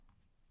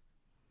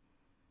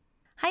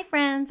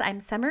friends, I'm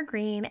Summer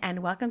Green,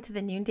 and welcome to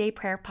the Noonday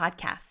Prayer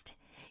Podcast.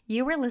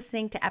 You are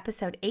listening to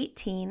episode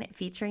 18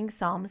 featuring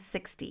Psalm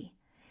 60.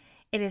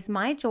 It is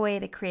my joy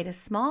to create a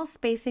small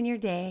space in your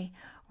day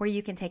where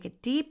you can take a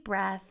deep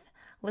breath,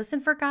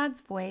 listen for God's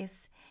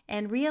voice,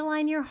 and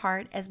realign your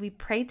heart as we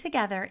pray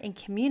together in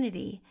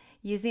community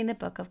using the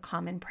Book of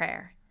Common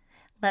Prayer.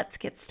 Let's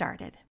get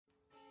started.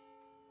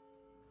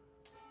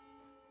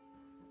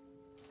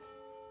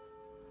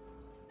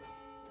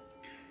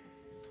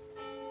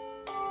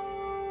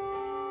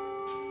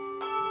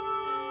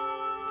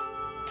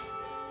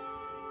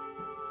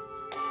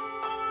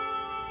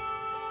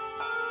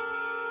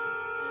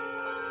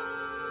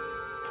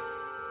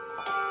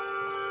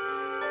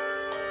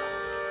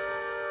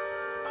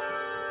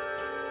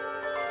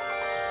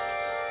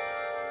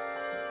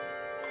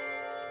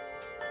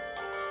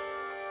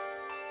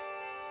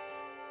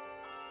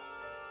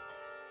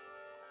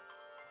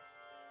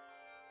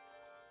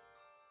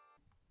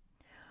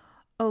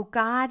 O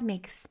God,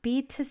 make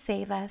speed to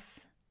save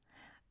us.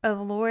 O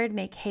Lord,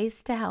 make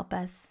haste to help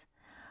us.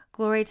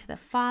 Glory to the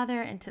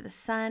Father, and to the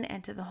Son,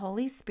 and to the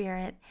Holy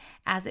Spirit,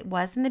 as it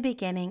was in the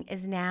beginning,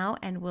 is now,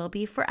 and will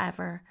be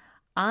forever.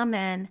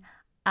 Amen.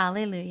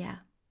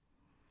 Alleluia.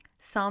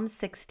 Psalm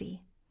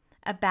 60,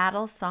 a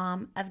battle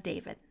psalm of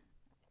David.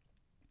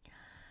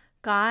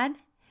 God,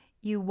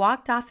 you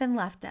walked off and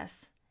left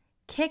us,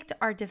 kicked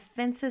our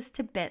defenses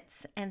to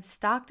bits, and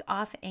stalked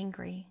off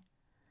angry.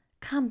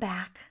 Come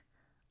back.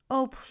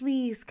 Oh,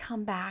 please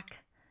come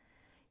back.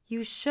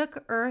 You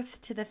shook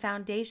earth to the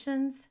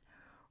foundations,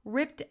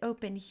 ripped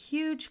open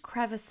huge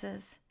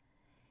crevices.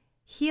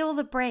 Heal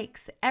the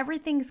breaks.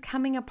 Everything's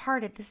coming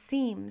apart at the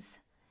seams.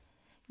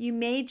 You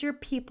made your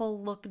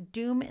people look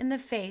doom in the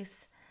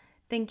face,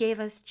 then gave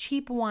us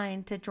cheap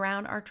wine to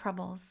drown our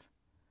troubles.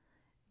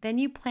 Then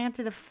you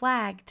planted a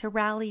flag to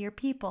rally your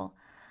people,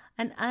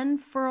 an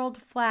unfurled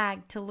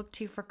flag to look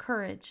to for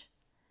courage.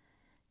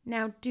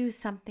 Now do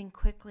something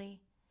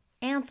quickly.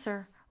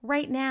 Answer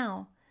right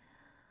now,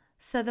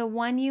 so the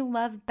one you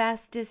love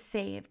best is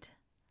saved.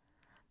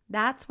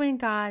 That's when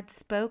God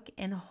spoke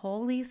in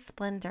holy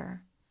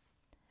splendor.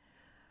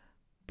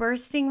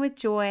 Bursting with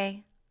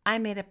joy, I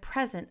made a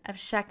present of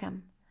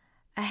Shechem,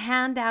 a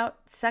handout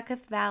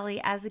Succoth Valley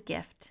as a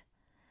gift.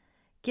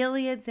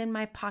 Gilead's in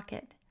my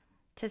pocket,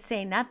 to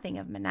say nothing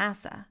of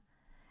Manasseh.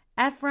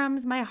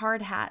 Ephraim's my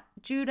hard hat,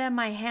 Judah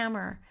my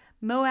hammer,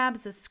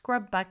 Moab's a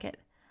scrub bucket.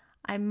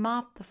 I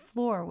mop the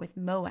floor with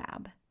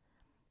Moab.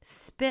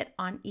 Spit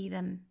on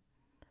Edom.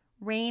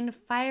 Rain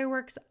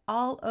fireworks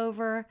all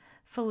over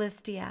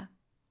Philistia.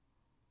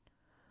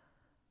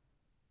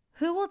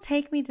 Who will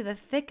take me to the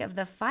thick of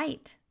the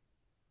fight?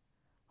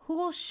 Who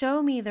will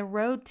show me the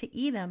road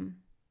to Edom?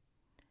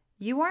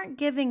 You aren't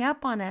giving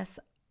up on us,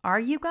 are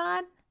you,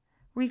 God?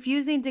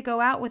 Refusing to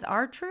go out with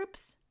our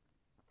troops?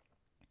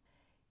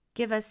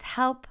 Give us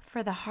help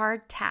for the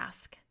hard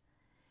task.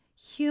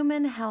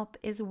 Human help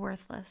is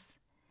worthless.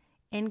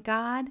 In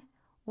God,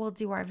 we'll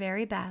do our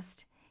very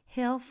best.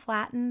 He'll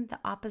flatten the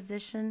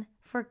opposition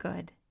for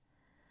good.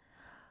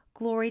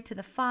 Glory to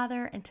the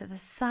Father, and to the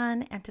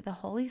Son, and to the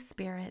Holy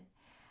Spirit,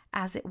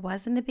 as it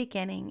was in the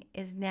beginning,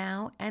 is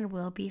now, and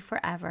will be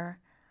forever.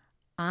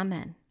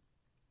 Amen.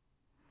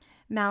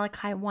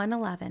 Malachi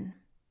 1:11.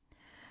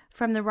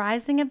 From the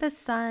rising of the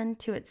sun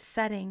to its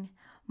setting,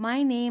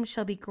 my name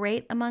shall be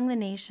great among the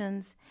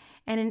nations,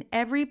 and in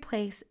every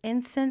place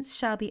incense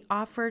shall be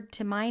offered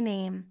to my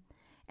name,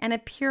 and a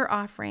pure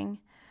offering.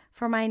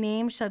 For my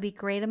name shall be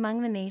great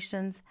among the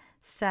nations,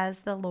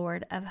 says the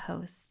Lord of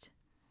hosts.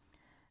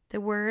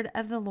 The word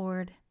of the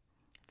Lord.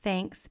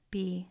 Thanks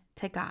be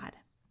to God.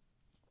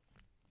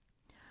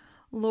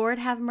 Lord,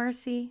 have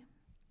mercy.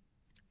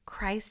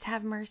 Christ,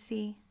 have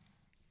mercy.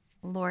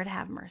 Lord,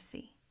 have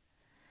mercy.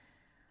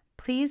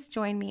 Please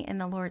join me in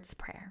the Lord's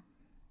Prayer.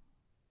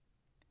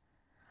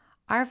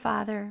 Our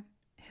Father,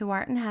 who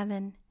art in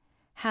heaven,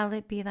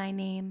 hallowed be thy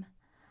name.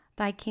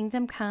 Thy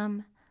kingdom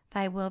come,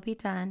 thy will be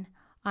done,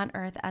 on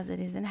earth as it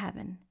is in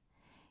heaven.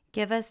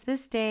 Give us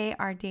this day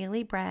our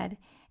daily bread,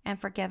 and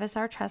forgive us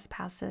our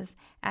trespasses,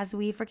 as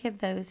we forgive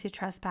those who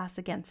trespass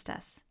against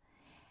us.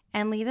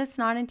 And lead us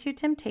not into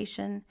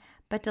temptation,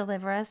 but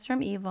deliver us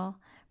from evil.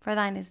 For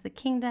thine is the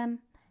kingdom,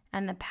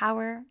 and the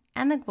power,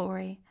 and the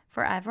glory,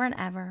 forever and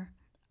ever.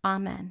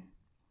 Amen.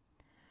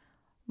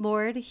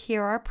 Lord,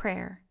 hear our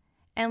prayer,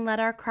 and let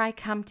our cry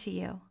come to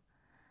you.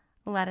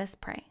 Let us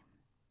pray.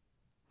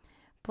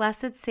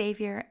 Blessed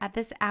Savior, at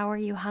this hour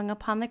you hung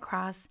upon the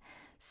cross,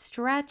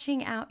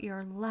 stretching out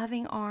your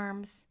loving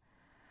arms.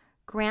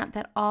 Grant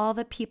that all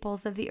the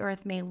peoples of the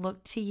earth may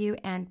look to you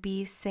and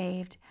be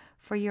saved,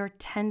 for your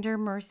tender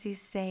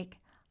mercy's sake.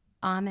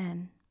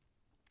 Amen.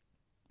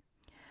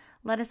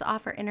 Let us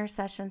offer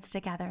intercessions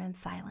together in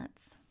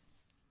silence.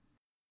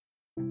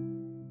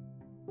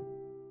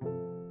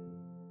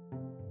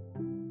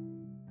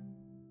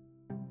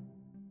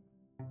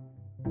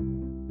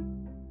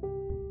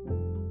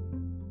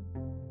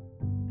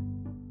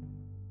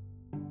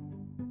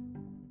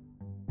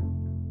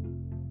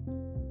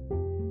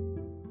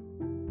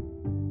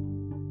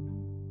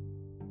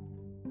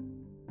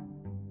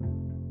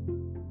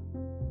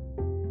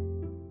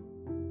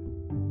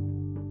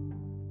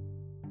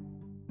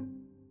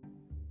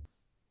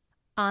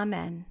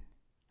 Amen.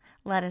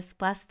 Let us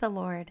bless the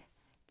Lord.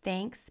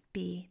 Thanks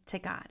be to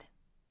God.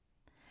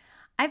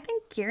 I've been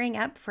gearing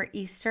up for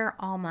Easter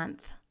all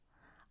month.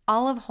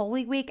 All of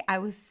Holy Week, I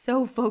was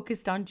so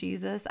focused on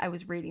Jesus. I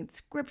was reading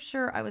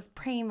scripture, I was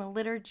praying the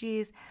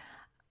liturgies,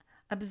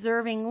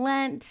 observing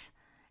Lent,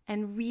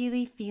 and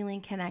really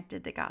feeling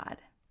connected to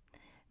God.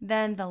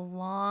 Then the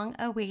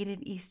long-awaited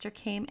Easter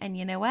came, and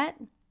you know what?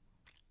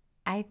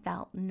 I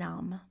felt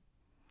numb.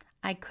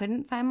 I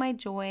couldn't find my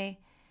joy,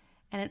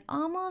 and it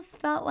almost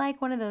felt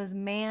like one of those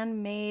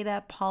man-made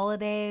up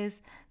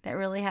holidays that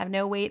really have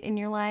no weight in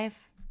your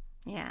life.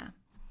 Yeah.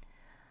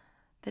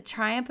 The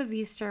triumph of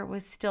Easter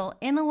was still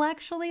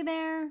intellectually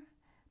there,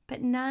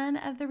 but none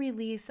of the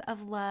release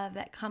of love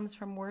that comes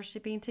from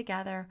worshiping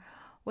together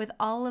with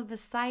all of the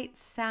sights,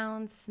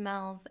 sounds,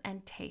 smells,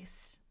 and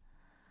tastes.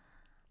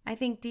 I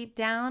think deep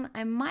down,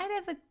 I might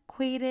have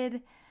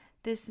equated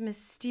this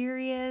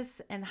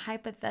mysterious and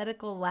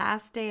hypothetical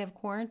last day of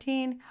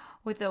quarantine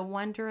with a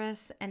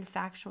wondrous and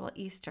factual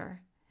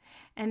Easter.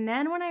 And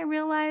then when I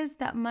realized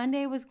that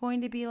Monday was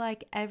going to be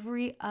like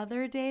every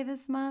other day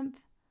this month,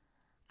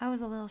 I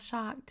was a little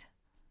shocked,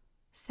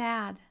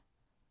 sad,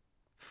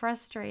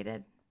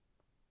 frustrated.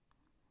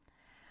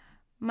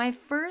 My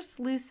first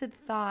lucid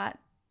thought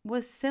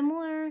was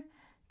similar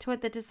to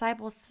what the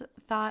disciples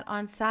thought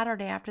on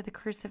Saturday after the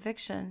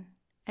crucifixion,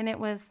 and it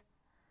was,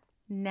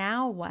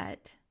 now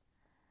what?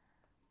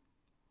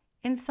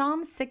 In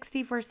Psalm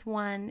 60, verse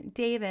 1,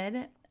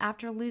 David,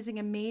 after losing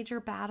a major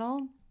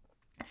battle,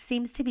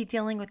 seems to be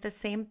dealing with the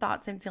same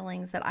thoughts and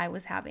feelings that I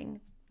was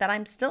having, that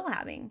I'm still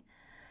having.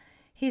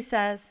 He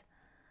says,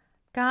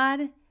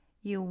 God,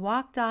 you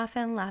walked off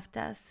and left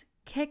us,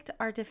 kicked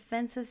our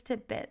defenses to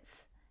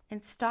bits,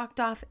 and stalked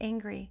off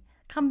angry.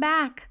 Come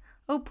back.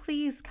 Oh,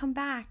 please come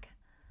back.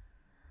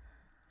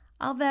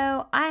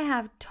 Although I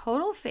have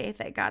total faith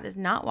that God has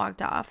not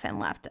walked off and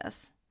left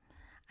us,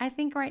 I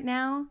think right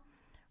now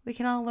we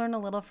can all learn a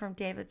little from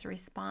David's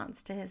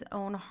response to his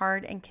own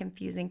hard and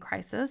confusing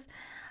crisis,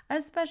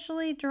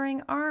 especially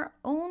during our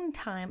own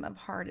time of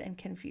hard and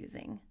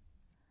confusing.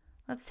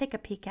 Let's take a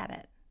peek at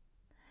it.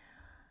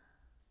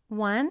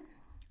 1,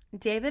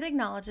 David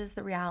acknowledges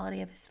the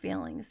reality of his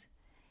feelings.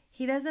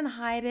 He doesn't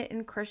hide it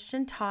in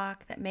Christian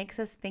talk that makes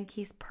us think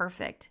he's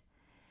perfect.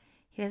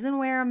 He doesn't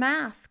wear a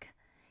mask.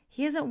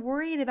 He isn't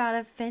worried about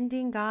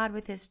offending God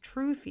with his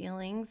true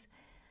feelings,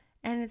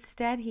 and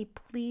instead he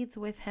pleads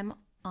with him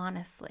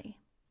honestly.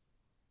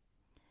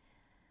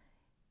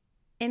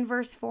 In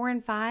verse 4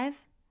 and 5,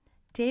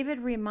 David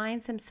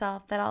reminds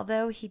himself that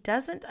although he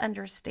doesn't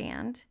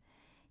understand,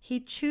 he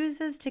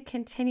chooses to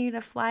continue to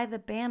fly the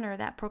banner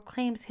that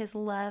proclaims his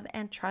love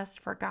and trust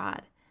for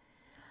God.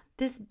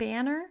 This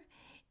banner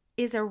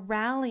is a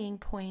rallying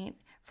point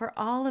for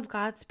all of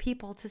God's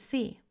people to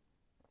see.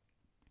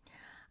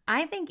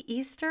 I think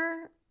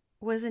Easter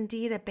was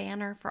indeed a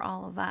banner for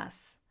all of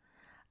us,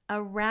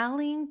 a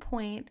rallying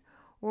point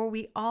where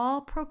we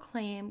all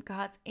proclaim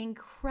God's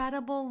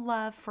incredible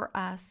love for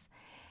us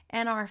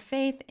and our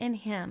faith in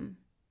Him.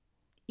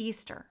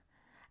 Easter,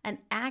 an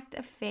act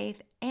of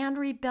faith and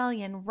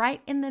rebellion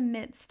right in the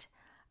midst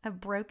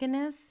of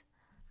brokenness,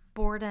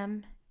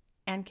 boredom,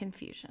 and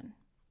confusion.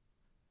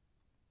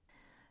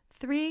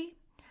 3,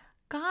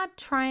 God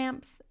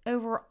triumphs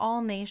over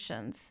all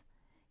nations.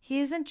 He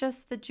isn't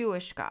just the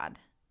Jewish God,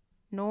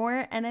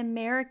 nor an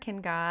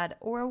American God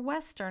or a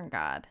Western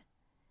God.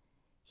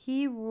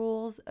 He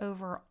rules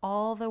over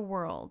all the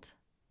world.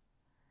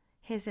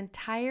 His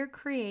entire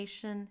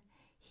creation,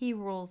 He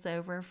rules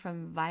over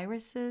from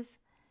viruses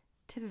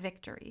to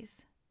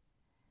victories.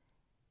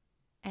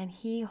 And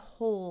He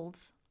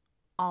holds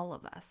all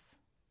of us.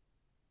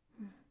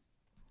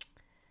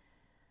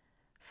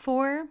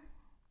 4,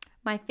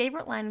 my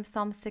favorite line of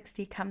Psalm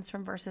 60 comes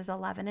from verses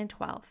 11 and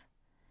 12.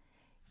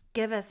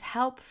 Give us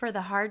help for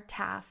the hard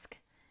task.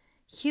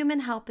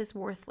 Human help is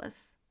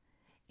worthless.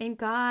 In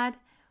God,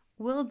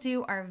 we'll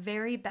do our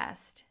very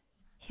best.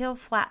 He'll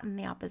flatten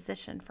the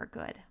opposition for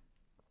good.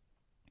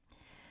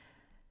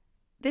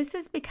 This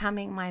is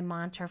becoming my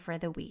mantra for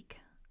the week,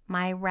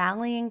 my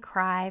rallying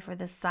cry for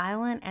the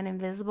silent and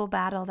invisible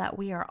battle that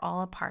we are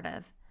all a part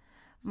of,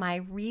 my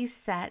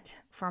reset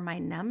for my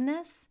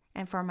numbness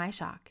and for my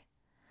shock.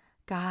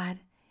 God,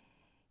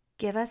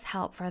 give us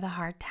help for the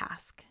hard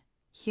task.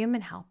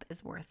 Human help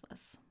is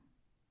worthless.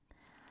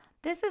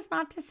 This is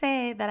not to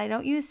say that I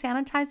don't use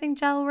sanitizing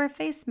gel or a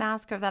face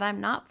mask or that I'm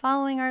not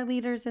following our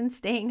leaders and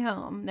staying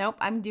home. Nope,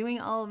 I'm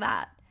doing all of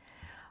that.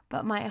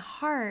 But my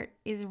heart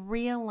is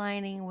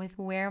realigning with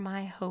where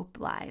my hope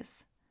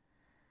lies.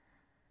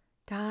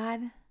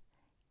 God,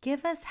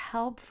 give us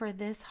help for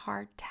this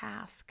hard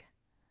task.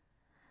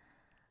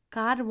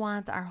 God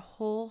wants our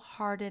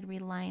wholehearted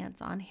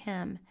reliance on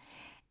Him.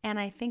 And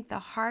I think the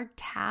hard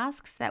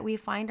tasks that we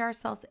find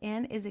ourselves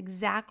in is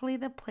exactly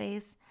the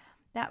place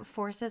that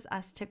forces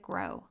us to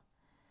grow.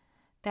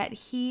 That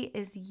He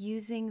is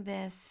using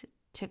this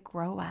to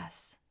grow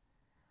us.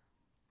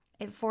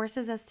 It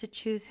forces us to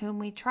choose whom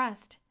we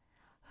trust,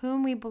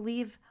 whom we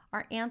believe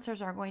our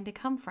answers are going to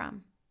come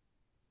from.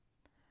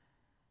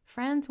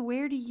 Friends,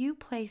 where do you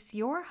place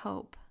your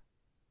hope?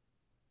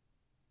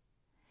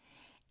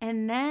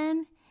 And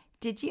then,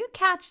 did you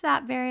catch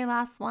that very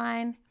last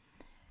line?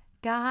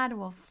 God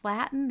will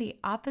flatten the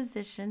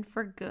opposition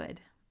for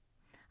good.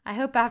 I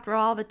hope after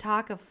all the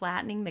talk of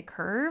flattening the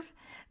curve,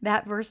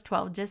 that verse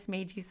 12 just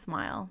made you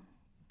smile.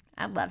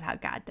 I love how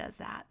God does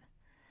that.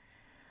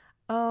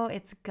 Oh,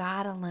 it's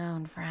God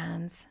alone,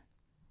 friends.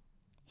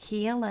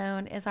 He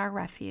alone is our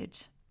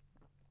refuge.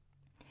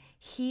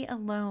 He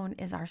alone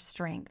is our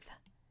strength.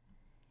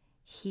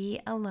 He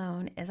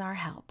alone is our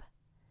help.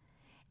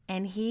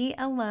 And He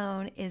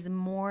alone is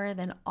more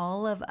than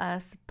all of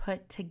us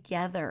put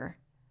together.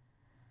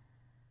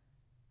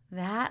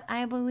 That,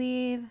 I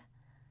believe,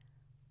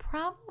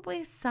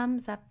 probably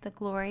sums up the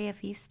glory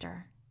of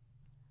Easter.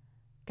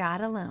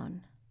 God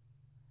alone.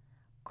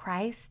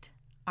 Christ,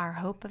 our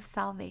hope of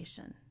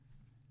salvation.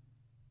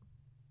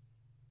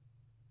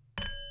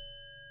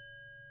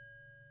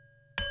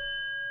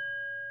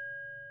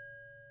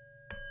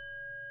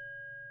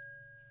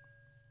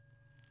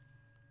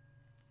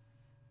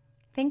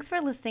 Thanks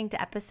for listening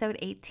to episode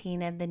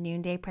 18 of the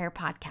Noonday Prayer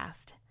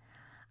Podcast.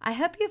 I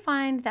hope you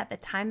find that the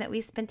time that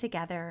we spend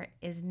together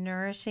is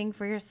nourishing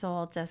for your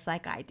soul just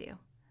like I do.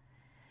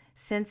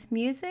 Since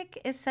music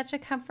is such a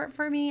comfort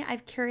for me,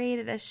 I've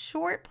curated a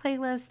short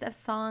playlist of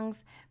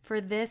songs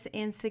for this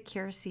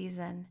insecure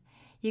season.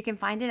 You can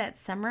find it at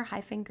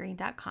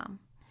summer-green.com.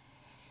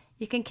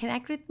 You can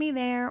connect with me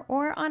there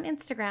or on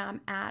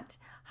Instagram at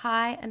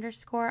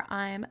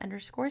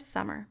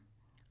hi_I'm_summer.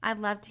 I'd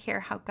love to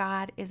hear how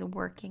God is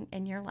working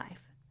in your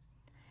life.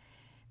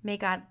 May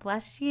God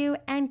bless you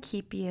and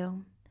keep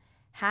you.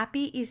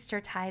 Happy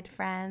Eastertide,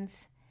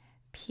 friends.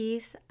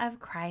 Peace of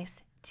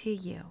Christ to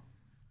you.